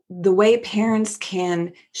the way parents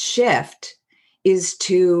can shift is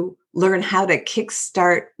to learn how to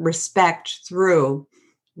kickstart respect through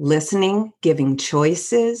listening, giving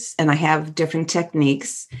choices. And I have different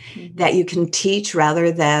techniques that you can teach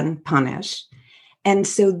rather than punish. And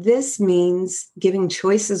so this means giving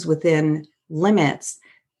choices within limits.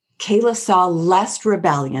 Kayla saw less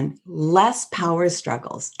rebellion, less power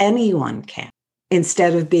struggles. Anyone can,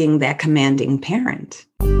 instead of being that commanding parent.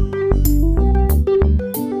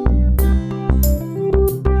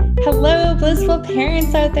 Hello, blissful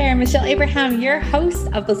parents out there. Michelle Abraham, your host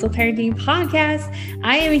of Blissful Parenting Podcast.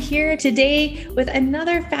 I am here today with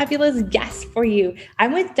another fabulous guest for you.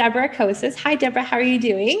 I'm with Debra Kocis. Hi, Debra. How are you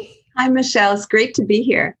doing? Hi, Michelle. It's great to be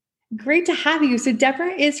here. Great to have you. So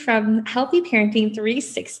Debra is from Healthy Parenting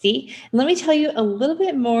 360. And let me tell you a little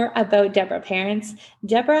bit more about Debra, parents.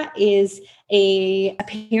 Debra is a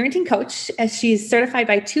parenting coach. She's certified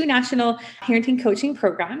by 2 national parenting coaching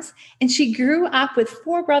programs. And she grew up with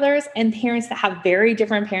 4 brothers and parents that have very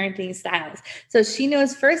different parenting styles. So she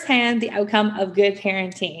knows firsthand the outcome of good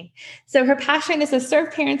parenting. So her passion is to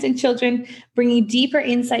serve parents and children, bringing deeper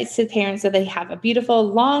insights to parents so they have a beautiful,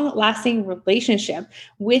 long-lasting relationship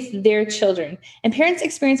with their children. And parents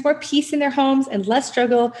experience more peace in their homes and less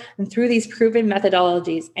struggle and through these proven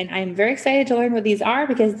methodologies. And I'm very excited to learn what these are,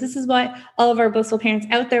 because this is what all of our blissful parents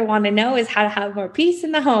out there want to know, is how to have more peace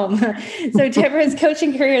in the home. So Debra's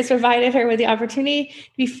coaching career has provided her with the opportunity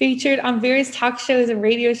to be featured on various talk shows and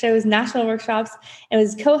radio shows, national workshops, and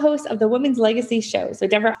was co-host of the Women's Legacy Show. So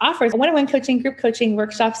Debra offers one-on-one coaching, group coaching,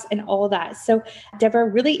 workshops, and all that. So Debra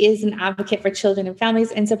really is an advocate for children and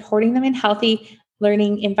families and supporting them in healthy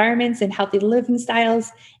learning environments and healthy living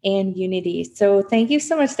styles and unity. So thank you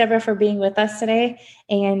so much, Debra, for being with us today.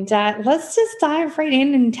 And let's just dive right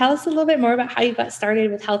in and tell us a little bit more about how you got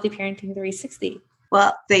started with Healthy Parenting 360.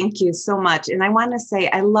 Well, thank you so much. And I want to say,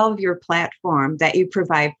 I love your platform that you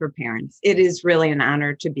provide for parents. It is really an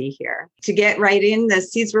honor to be here. To get right in, the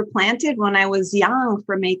seeds were planted when I was young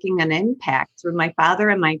for making an impact through my father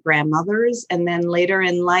and my grandmothers. And then later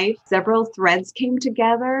in life, several threads came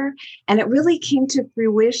together. And it really came to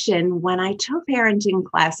fruition when I took parenting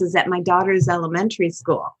classes at my daughter's elementary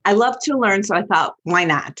school. I love to learn, so I thought, why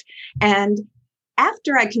not? And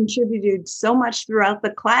after I contributed so much throughout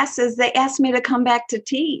the classes, they asked me to come back to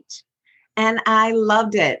teach. And I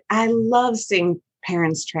loved it. I love seeing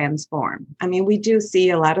parents transform. I mean, we do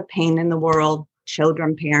see a lot of pain in the world,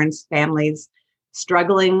 children, parents, families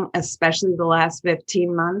struggling, especially the last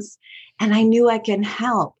 15 months. And I knew I can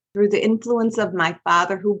help through the influence of my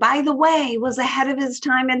father, who, by the way, was ahead of his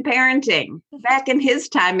time in parenting. Back in his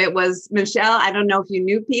time, it was, Michelle, I don't know if you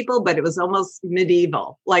knew people, but it was almost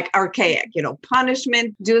medieval, like archaic,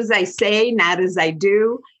 punishment, do as I say, not as I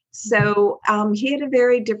do. So he had a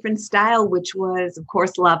very different style, which was, of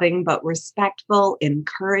course, loving, but respectful,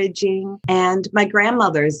 encouraging. And my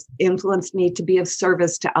grandmothers influenced me to be of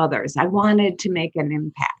service to others. I wanted to make an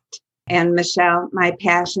impact. And Michelle, my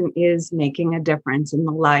passion is making a difference in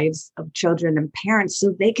the lives of children and parents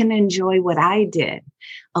so they can enjoy what I did,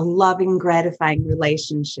 a loving, gratifying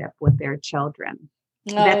relationship with their children.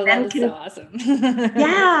 Oh, that is so awesome.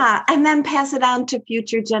 Yeah. And then pass it on to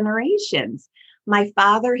future generations. My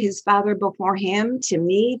father, his father before him, to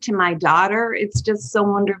me, to my daughter. It's just so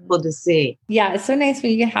wonderful to see. Yeah, it's so nice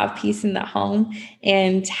when you can have peace in the home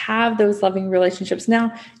and have those loving relationships.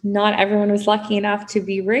 Now, not everyone was lucky enough to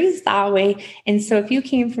be raised that way. And so if you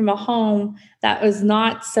came from a home that was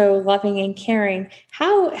not so loving and caring,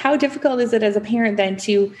 how difficult is it as a parent then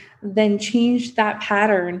to then change that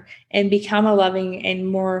pattern and become a loving and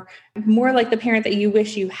more like the parent that you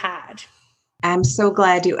wish you had? I'm so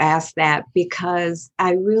glad you asked that, because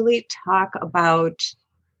I really talk about,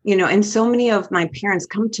 and so many of my parents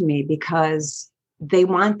come to me because they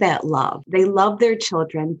want that love. They love their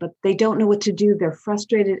children, but they don't know what to do. They're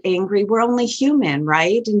frustrated, angry. We're only human,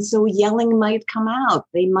 right? And so yelling might come out.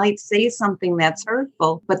 They might say something that's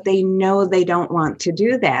hurtful, but they know they don't want to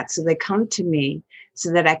do that. So they come to me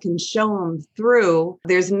so that I can show them through.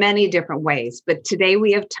 There's many different ways, but today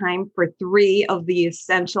we have time for 3 of the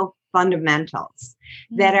essential fundamentals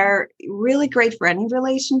that are really great for any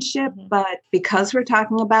relationship. But because we're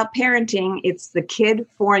talking about parenting, it's the kid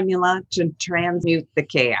formula to transmute the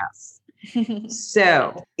chaos.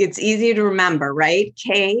 So it's easy to remember, right?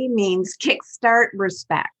 K means kickstart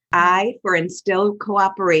respect. I for instill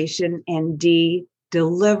cooperation, and D,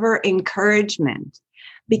 deliver encouragement.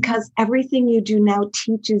 Because everything you do now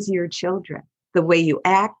teaches your children. The way you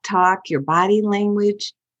act, talk, your body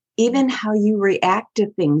language, even how you react to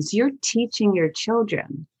things, you're teaching your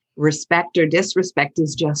children. Respect or disrespect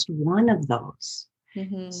is just one of those.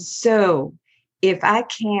 So if I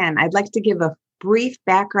can, I'd like to give a brief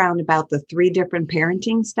background about the 3 different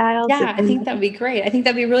parenting styles. Yeah, I think that'd be great. I think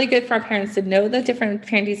that'd be really good for our parents to know the different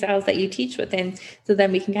parenting styles that you teach within, so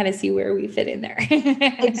then we can kind of see where we fit in there.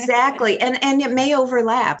 Exactly. And it may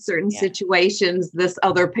overlap certain situations. This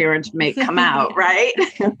other parent may come out, right?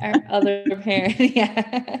 Our other parent. Yeah.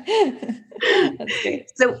 That's great.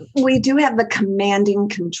 So we do have the commanding,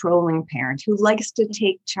 controlling parent who likes to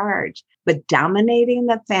take charge, but dominating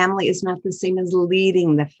the family is not the same as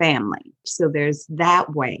leading the family. So there's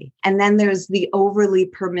that way. And then there's the overly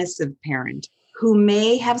permissive parent who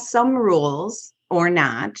may have some rules or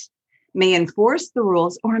not, may enforce the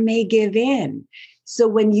rules or may give in. So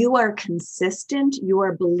when you are consistent, you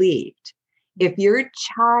are believed. If your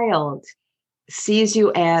child sees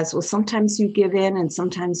you as, well, sometimes you give in and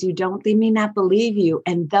sometimes you don't, they may not believe you.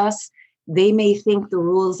 And thus they may think the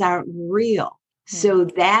rules aren't real. So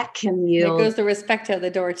that can yield. There goes the respect out the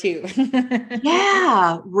door too.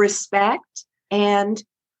 Yeah, respect and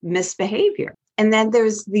misbehavior. And then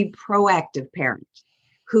there's the proactive parent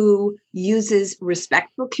who uses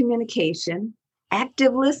respectful communication,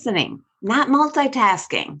 active listening, not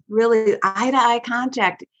multitasking, really eye-to-eye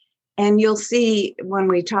contact. And you'll see when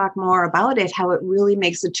we talk more about it, how it really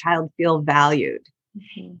makes a child feel valued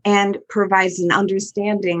and provides an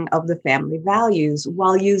understanding of the family values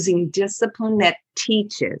while using discipline that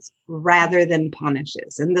teaches rather than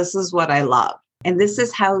punishes. And this is what I love. And this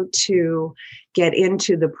is how to get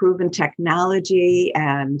into the proven technology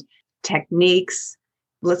and techniques.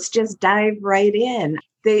 Let's just dive right in.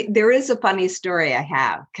 There is a funny story I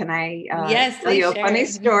have. Can I tell you a funny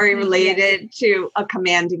story related to a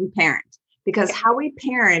commanding parent? Because how we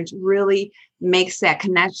parent really makes that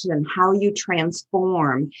connection, how you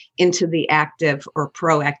transform into the active or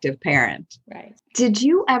proactive parent. Right. Did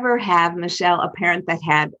you ever have, Michelle, a parent that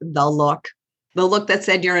had the look that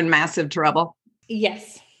said you're in massive trouble?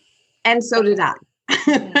 Yes. And so did I.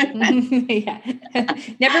 Yeah.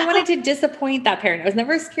 Never wanted to disappoint that parent. I was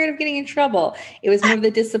never scared of getting in trouble. It was more the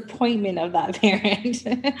disappointment of that parent.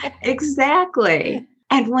 Exactly.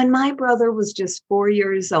 And when my brother was just 4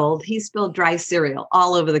 years old, he spilled dry cereal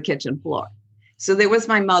all over the kitchen floor. So there was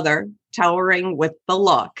my mother towering with the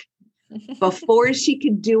look. Before she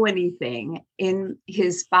could do anything, in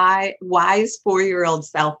his wise 4-year-old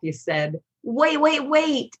self, he said,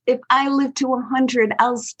 wait. If I live to 100,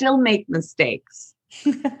 I'll still make mistakes.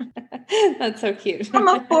 That's so cute. I'm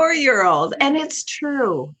a 4-year-old, and it's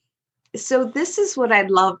true. So this is what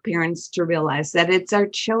I'd love parents to realize, that it's our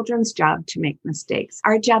children's job to make mistakes.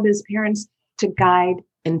 Our job as parents to guide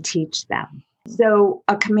and teach them. So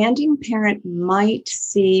a commanding parent might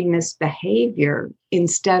see misbehavior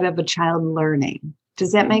instead of a child learning.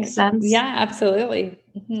 Does that make sense? Yeah, absolutely.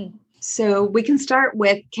 Mm-hmm. So we can start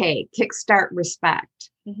with K, kickstart respect,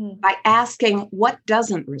 by asking, what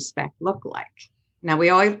doesn't respect look like? Now,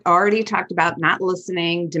 we already talked about not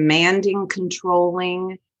listening, demanding,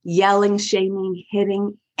 controlling, yelling, shaming,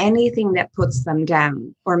 hitting, anything that puts them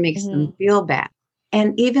down or makes them feel bad.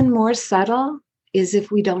 And even more subtle is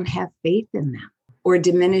if we don't have faith in them or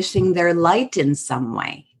diminishing their light in some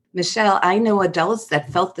way. Michelle, I know adults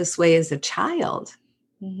that felt this way as a child.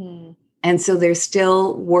 And so they're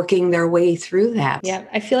still working their way through that. Yeah,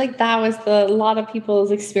 I feel like that was a lot of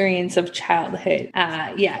people's experience of childhood.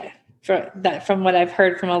 From what I've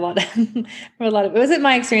heard from a lot of, it wasn't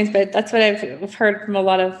my experience, but that's what I've heard from a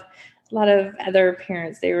lot of other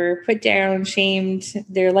parents. They were put down, shamed,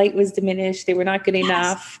 their light was diminished, they were not good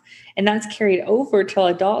enough. And that's carried over till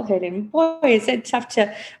adulthood. And boy, is it tough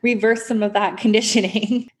to reverse some of that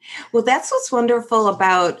conditioning. Well, that's what's wonderful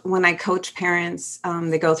about when I coach parents,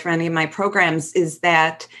 they go through any of my programs, is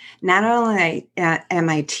that not only am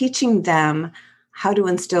I teaching them how to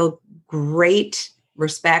instill great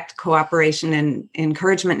respect, cooperation, and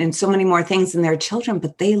encouragement, and so many more things in their children,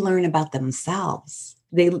 but they learn about themselves.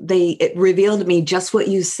 It revealed to me just what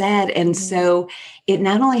you said. And so it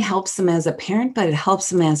not only helps them as a parent, but it helps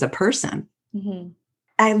them as a person.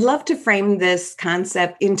 I love to frame this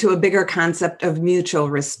concept into a bigger concept of mutual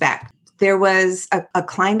respect. There was a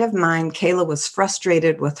client of mine, Kayla, was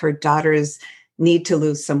frustrated with her daughter's need to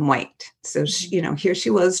lose some weight. So, here she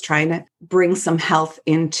was trying to bring some health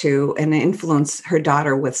into and influence her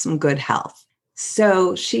daughter with some good health.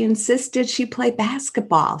 So she insisted she play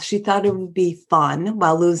basketball. She thought it would be fun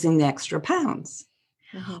while losing the extra pounds.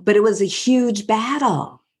 But it was a huge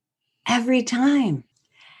battle every time.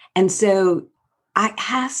 And so I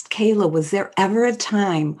asked Kayla, was there ever a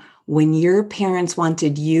time when your parents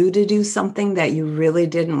wanted you to do something that you really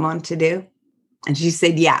didn't want to do? And she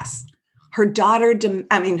said, yes. Her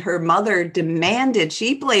mother demanded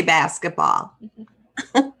she play basketball.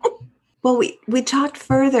 Well, we talked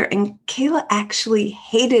further, and Kayla actually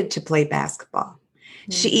hated to play basketball.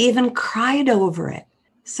 She even cried over it.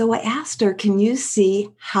 So I asked her, can you see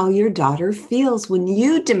how your daughter feels when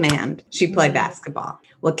you demand she play basketball?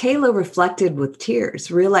 Well, Kayla reflected with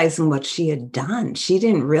tears, realizing what she had done. She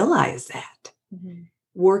didn't realize that.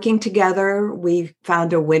 Working together, we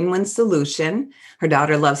found a win-win solution. Her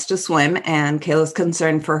daughter loves to swim, and Kayla's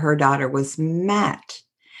concern for her daughter was met.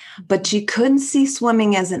 But she couldn't see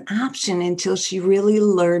swimming as an option until she really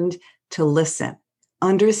learned to listen,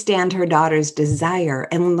 understand her daughter's desire,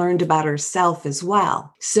 and learned about herself as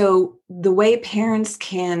well. So the way parents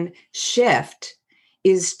can shift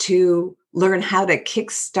is to learn how to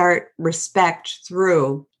kickstart respect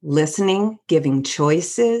through listening, giving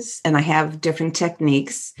choices. And I have different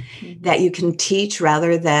techniques that you can teach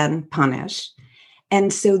rather than punish.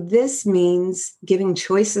 And so this means giving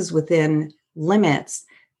choices within limits.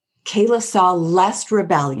 Kayla saw less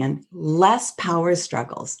rebellion, less power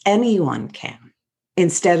struggles. Anyone can,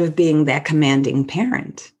 instead of being that commanding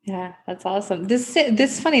parent. Yeah, that's awesome.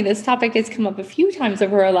 This funny. This topic has come up a few times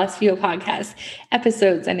over our last few podcast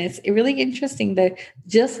episodes, and it's really interesting that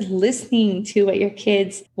just listening to what your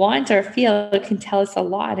kids want or feel can tell us a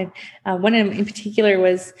lot. And one in particular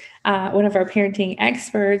was one of our parenting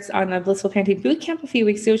experts on a Blissful Parenting Bootcamp a few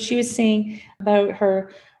weeks ago. She was saying about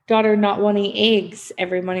her daughter not wanting eggs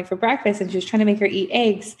every morning for breakfast, and she was trying to make her eat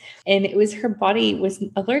eggs, and it was her body was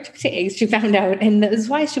allergic to eggs, she found out, and that was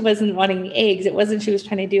why she wasn't wanting eggs. It wasn't she was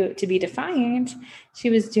trying to do it to be defiant. She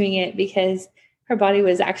was doing it because her body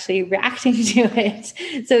was actually reacting to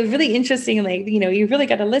it. So really interesting, like, you really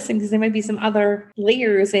got to listen, because there might be some other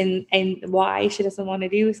layers and why she doesn't want to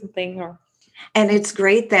do something. And it's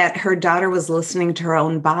great that her daughter was listening to her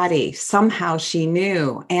own body. Somehow she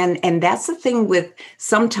knew. And that's the thing with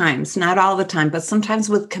sometimes, not all the time, but sometimes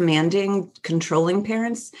with commanding, controlling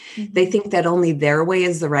parents, they think that only their way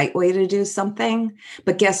is the right way to do something.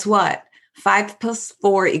 But guess what? 5 +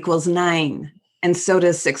 4 = 9. And so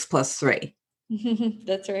does 6 + 3.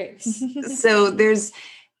 That's right. So there's,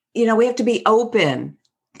 we have to be open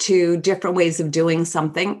to different ways of doing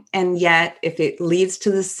something. And yet, if it leads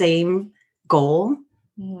to the same goal,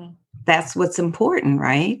 that's what's important,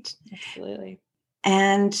 right? Absolutely.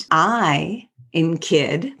 And in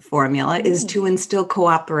KID formula is to instill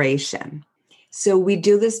cooperation. So we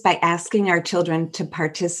do this by asking our children to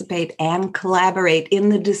participate and collaborate in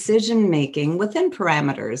the decision making within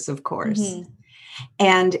parameters, of course.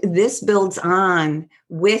 And this builds on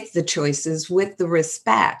with the choices, with the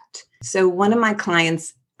respect. So one of my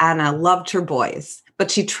clients, Anna, loved her boys,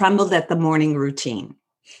 but she trembled at the morning routine.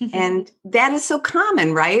 And that is so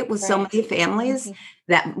common, right? With so many families,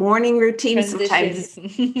 that morning routine sometimes.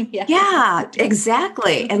 Yeah,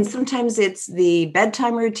 exactly. And sometimes it's the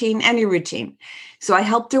bedtime routine, any routine. So I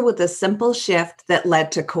helped her with a simple shift that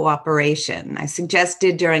led to cooperation. I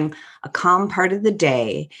suggested during a calm part of the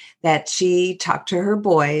day that she talk to her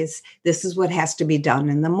boys. This is what has to be done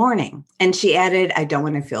in the morning. And she added, I don't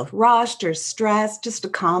want to feel rushed or stressed, just a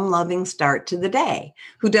calm, loving start to the day.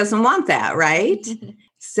 Who doesn't want that, right?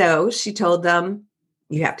 So she told them,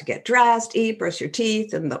 you have to get dressed, eat, brush your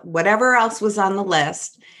teeth, and whatever else was on the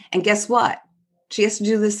list. And guess what? She has to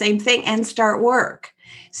do the same thing and start work.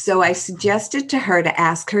 So I suggested to her to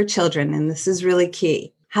ask her children, and this is really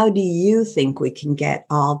key, how do you think we can get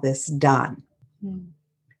all this done?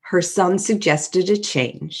 Her son suggested a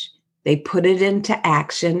change. They put it into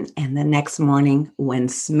action, and the next morning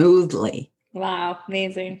went smoothly. Wow,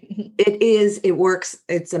 amazing. It works.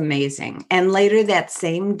 It's amazing. And later that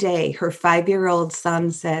same day, her 5-year-old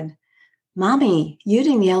son said, Mommy, you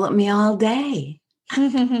didn't yell at me all day.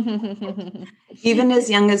 Even as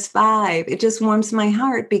young as 5, it just warms my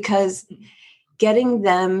heart, because getting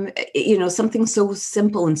them, something so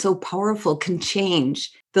simple and so powerful can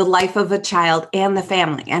change the life of a child and the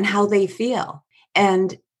family and how they feel.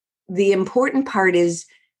 And the important part is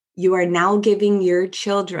you are now giving your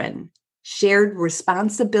children shared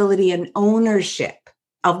responsibility and ownership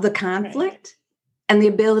of the conflict and the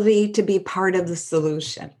ability to be part of the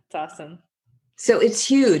solution. That's awesome. So it's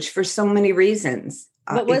huge for so many reasons.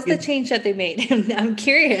 What was the change that they made? I'm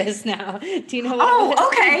curious now. Do you know what it was?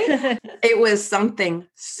 Okay. It was something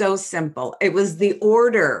so simple. It was the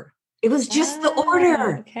order. It was just the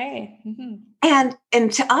order. Okay. And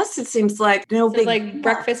to us, it seems like big, like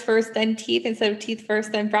breakfast first, then teeth, instead of teeth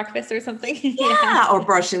first, then breakfast or something. Yeah. Or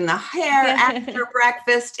brushing the hair after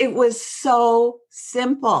breakfast. It was so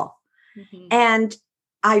simple. And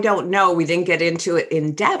I don't know. We didn't get into it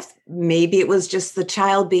in depth. Maybe it was just the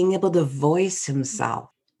child being able to voice himself.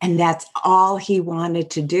 And that's all he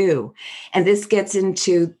wanted to do. And this gets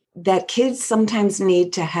into that kids sometimes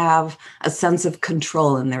need to have a sense of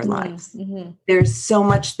control in their lives. Mm-hmm. There's so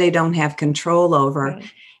much they don't have control over.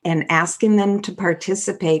 Right. And asking them to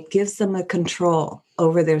participate gives them a control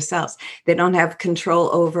over themselves. They don't have control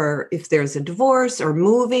over if there's a divorce or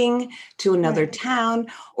moving to another town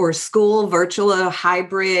or school, virtual,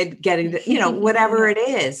 hybrid, getting, whatever it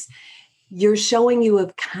is. You're showing you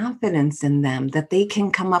have confidence in them that they can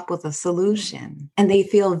come up with a solution and they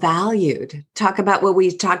feel valued. Talk about what we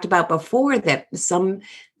talked about before, that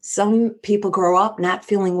some people grow up not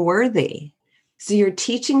feeling worthy. So you're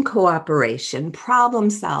teaching cooperation, problem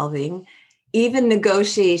solving, even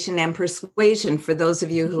negotiation and persuasion for those of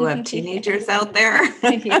you who have teenagers out there.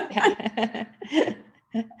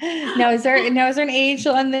 Now is there an age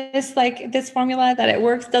on this formula that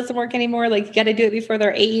it doesn't work anymore? Like you got to do it before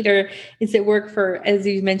they're 8, or is it work for, as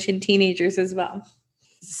you mentioned, teenagers as well?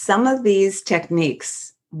 Some of these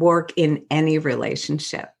techniques work in any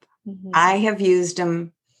relationship. Mm-hmm. I have used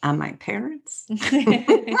them on my parents.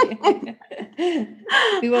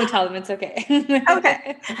 We won't tell them, it's okay.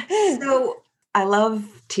 Okay. So I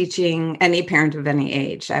love teaching any parent of any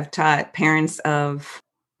age. I've taught parents of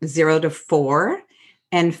 0 to 4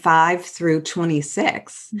 and 5 through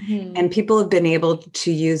 26. Mm-hmm. And people have been able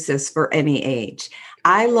to use this for any age.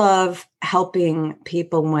 I love helping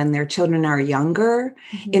people when their children are younger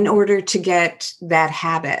in order to get that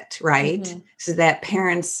habit, right? So that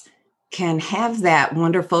parents can have that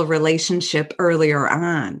wonderful relationship earlier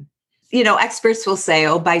on. Experts will say,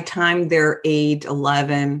 by the time they're 8,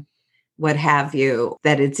 11, what have you,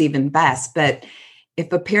 that it's even best. But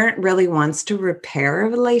if a parent really wants to repair a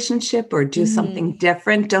relationship or do something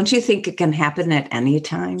different, don't you think it can happen at any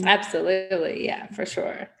time? Absolutely. Yeah, for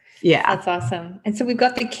sure. Yeah. That's awesome. And so we've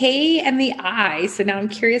got the K and the I. So now I'm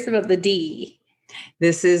curious about the D.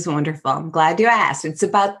 This is wonderful. I'm glad you asked. It's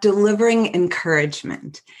about delivering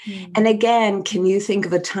encouragement. And again, can you think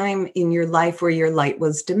of a time in your life where your light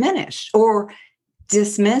was diminished or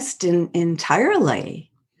dismissed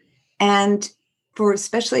entirely? And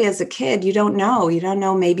especially as a kid, you don't know,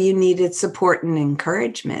 maybe you needed support and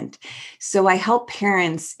encouragement. So I help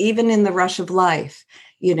parents, even in the rush of life,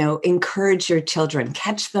 encourage your children,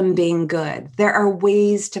 catch them being good. There are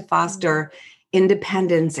ways to foster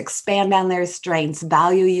independence, expand on their strengths,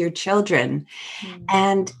 value your children.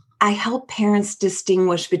 And I help parents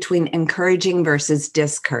distinguish between encouraging versus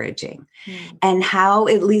discouraging and how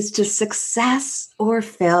it leads to success or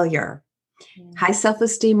failure, high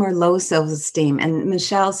self-esteem or low self-esteem. And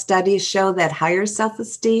Michelle, studies show that higher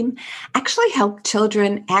self-esteem actually help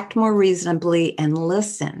children act more reasonably and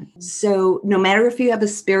listen. So no matter if you have a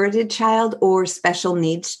spirited child or special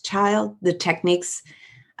needs child, the techniques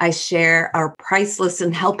I share are priceless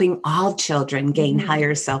in helping all children gain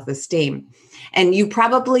higher self-esteem. And you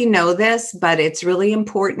probably know this, but it's really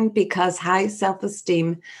important because high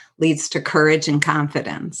self-esteem leads to courage and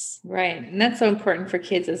confidence. Right. And that's so important for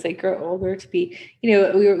kids as they grow older to be,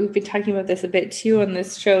 we've been talking about this a bit too on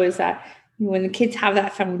this show, is that when the kids have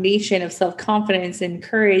that foundation of self-confidence and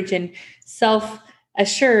courage and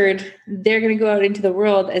self-assured, they're going to go out into the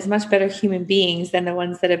world as much better human beings than the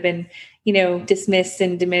ones that have been, dismissed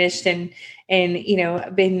and diminished and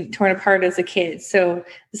been torn apart as a kid. So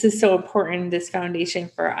this is so important, this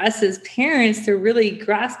foundation for us as parents to really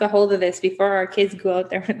grasp a hold of this before our kids go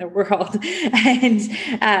out there in the world. And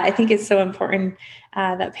I think it's so important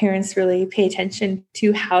that parents really pay attention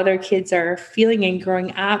to how their kids are feeling and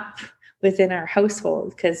growing up within our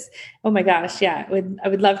household, because, oh my gosh, yeah, I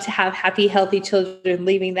would love to have happy, healthy children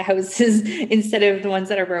leaving the houses instead of the ones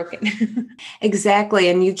that are broken. Exactly.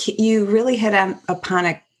 And you really hit upon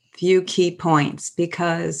a few key points,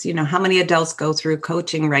 because, how many adults go through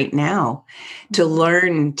coaching right now to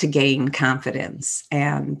learn to gain confidence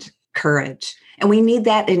and courage. And we need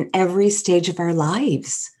that in every stage of our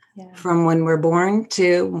lives, from when we're born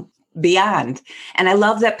to beyond. And I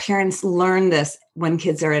love that parents learn this when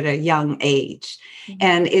kids are at a young age.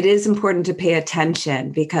 And it is important to pay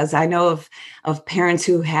attention, because I know of parents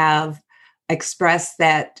who have expressed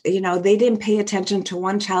that, they didn't pay attention to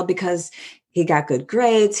one child because he got good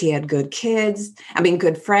grades, he had good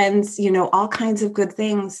good friends, all kinds of good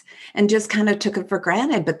things, and just kind of took it for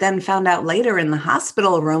granted, but then found out later in the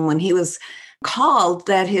hospital room when he was called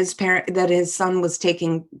that his son was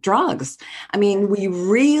taking drugs. We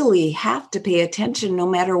really have to pay attention no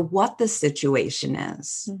matter what the situation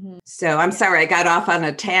is. So I'm sorry, I got off on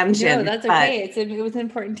a tangent. No, that's okay. It was an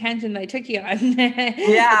important tangent I took you on.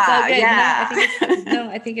 Yeah.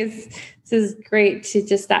 I think this is great, to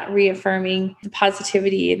just that reaffirming the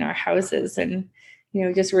positivity in our houses, and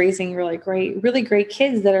just raising really great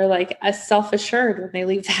kids that are like self-assured when they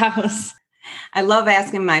leave the house. I love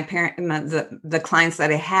asking the clients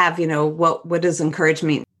that I have, what does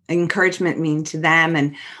encouragement mean to them,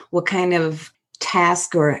 and what kind of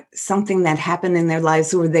task or something that happened in their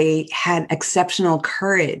lives where they had exceptional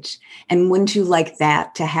courage. And wouldn't you like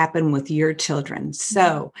that to happen with your children?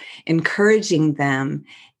 So encouraging them,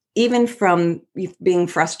 even from being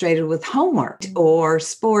frustrated with homework or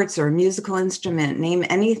sports or musical instrument, name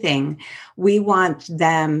anything, we want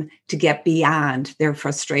them to get beyond their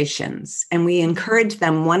frustrations. And we encourage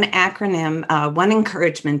them. One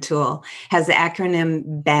encouragement tool has the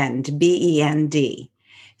acronym BEND, BEND.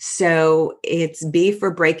 So it's B for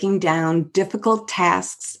breaking down difficult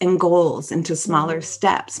tasks and goals into smaller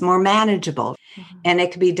steps, more manageable. And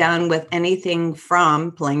it can be done with anything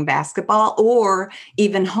from playing basketball or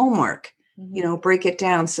even homework, break it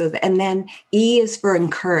down. And then E is for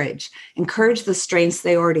encourage the strengths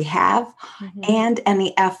they already have and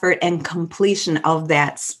any effort and completion of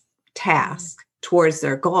that task towards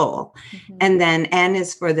their goal. And then N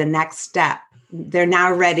is for the next step. They're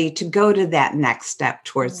now ready to go to that next step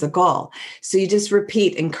towards the goal. So you just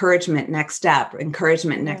repeat encouragement, next step,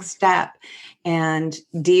 encouragement, next step. And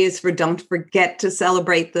D is for don't forget to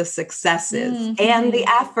celebrate the successes and the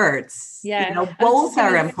efforts. Yeah. Both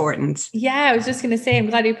are important. Yeah. I was just going to say,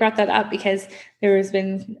 I'm glad you brought that up, because there has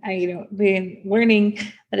been, been learning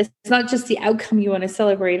that it's not just the outcome you want to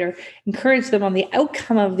celebrate or encourage them on the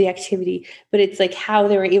outcome of the activity, but it's like how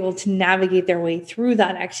they were able to navigate their way through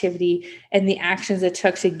that activity and the actions it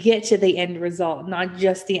took to get to the end result, not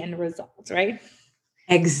just the end result, right?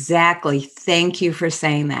 Exactly. Thank you for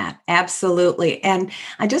saying that. Absolutely. And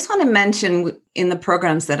I just want to mention, in the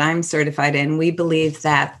programs that I'm certified in, we believe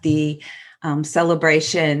that the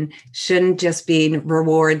celebration shouldn't just be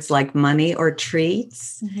rewards like money or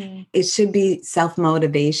treats. It should be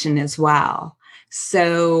self-motivation as well.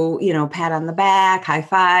 So, pat on the back, high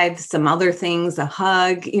five, some other things, a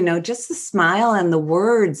hug, just the smile and the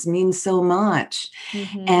words mean so much.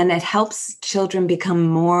 And it helps children become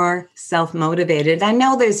more self-motivated. I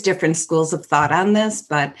know there's different schools of thought on this,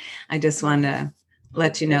 but I just want to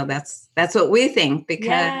let you know that's what we think,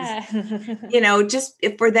 because, just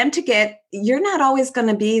for them to you're not always going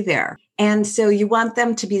to be there. And so you want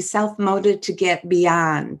them to be self-motivated to get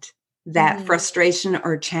beyond that frustration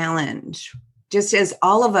or challenge, just as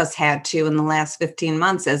all of us had to in the last 15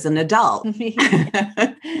 months as an adult.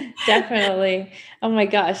 Definitely. Oh my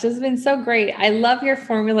gosh, this has been so great. I love your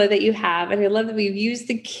formula that you have. And I love that we've used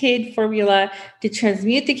the KID formula to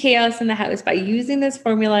transmute the chaos in the house by using this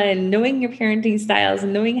formula and knowing your parenting styles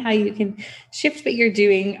and knowing how you can shift what you're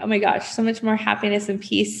doing. Oh my gosh, so much more happiness and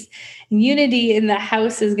peace and unity in the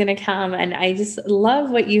house is going to come. And I just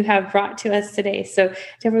love what you have brought to us today. So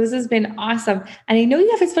Debra, this has been awesome. And I know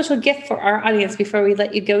you have a special gift for our audience before we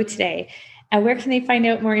let you go today. Where can they find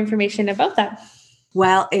out more information about that?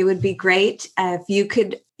 Well, it would be great if you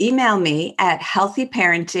could email me at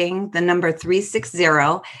healthyparenting, the number 360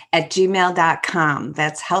 at gmail.com.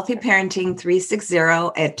 That's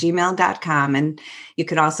healthyparenting360 at gmail.com. And you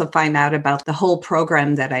could also find out about the whole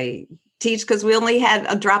program that I teach, because we only had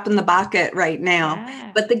a drop in the bucket right now.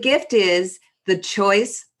 Yeah. But the gift is the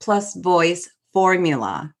Choice Plus Voice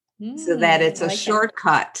formula, so that it's a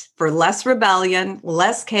shortcut for less rebellion,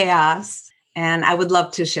 less chaos. And I would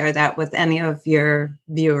love to share that with any of your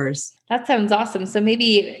viewers. That sounds awesome. So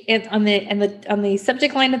maybe on the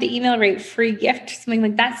subject line of the email, write free gift, something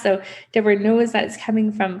like that. So Debra knows that it's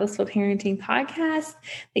coming from Blissful Parenting Podcast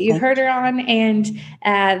that you heard her on. And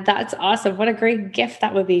that's awesome. What a great gift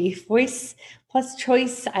that would be. Voice plus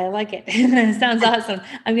choice. I like it. Sounds awesome.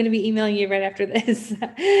 I'm going to be emailing you right after this.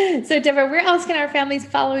 So Debra, where else can our families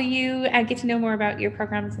follow you and get to know more about your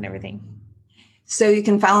programs and everything? So you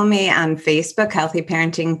can follow me on Facebook, Healthy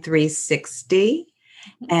Parenting 360.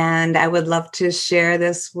 And I would love to share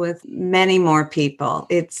this with many more people.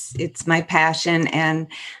 It's my passion,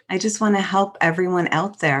 and I just want to help everyone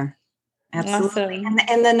out there. Absolutely. Awesome.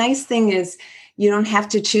 And the nice thing is, you don't have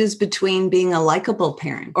to choose between being a likable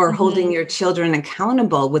parent or holding your children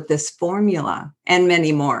accountable with this formula and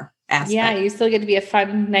many more aspects. Yeah, you still get to be a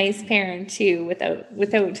fun, nice parent too,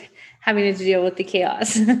 without having to deal with the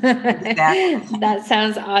chaos. Exactly. That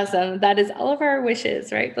sounds awesome. That is all of our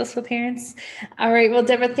wishes, right? Blissful parents. All right. Well,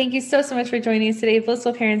 Debra, thank you so much for joining us today.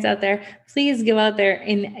 Blissful parents out there, please go out there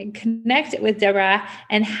and connect with Debra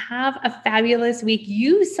and have a fabulous week.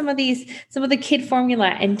 Use some of the KID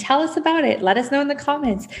formula and tell us about it. Let us know in the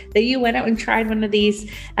comments that you went out and tried one of these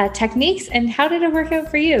techniques, and how did it work out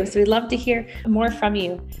for you? So we'd love to hear more from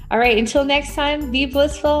you. All right. Until next time, be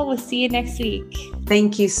blissful. We'll see you next week.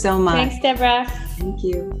 Thank you so much. Thanks, Debra. Thank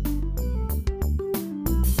you.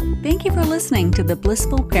 Thank you for listening to the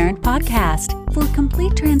Blissful Parent Podcast. For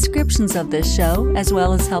complete transcriptions of this show, as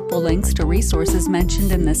well as helpful links to resources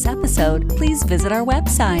mentioned in this episode, please visit our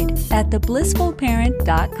website at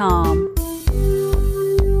theblissfulparent.com.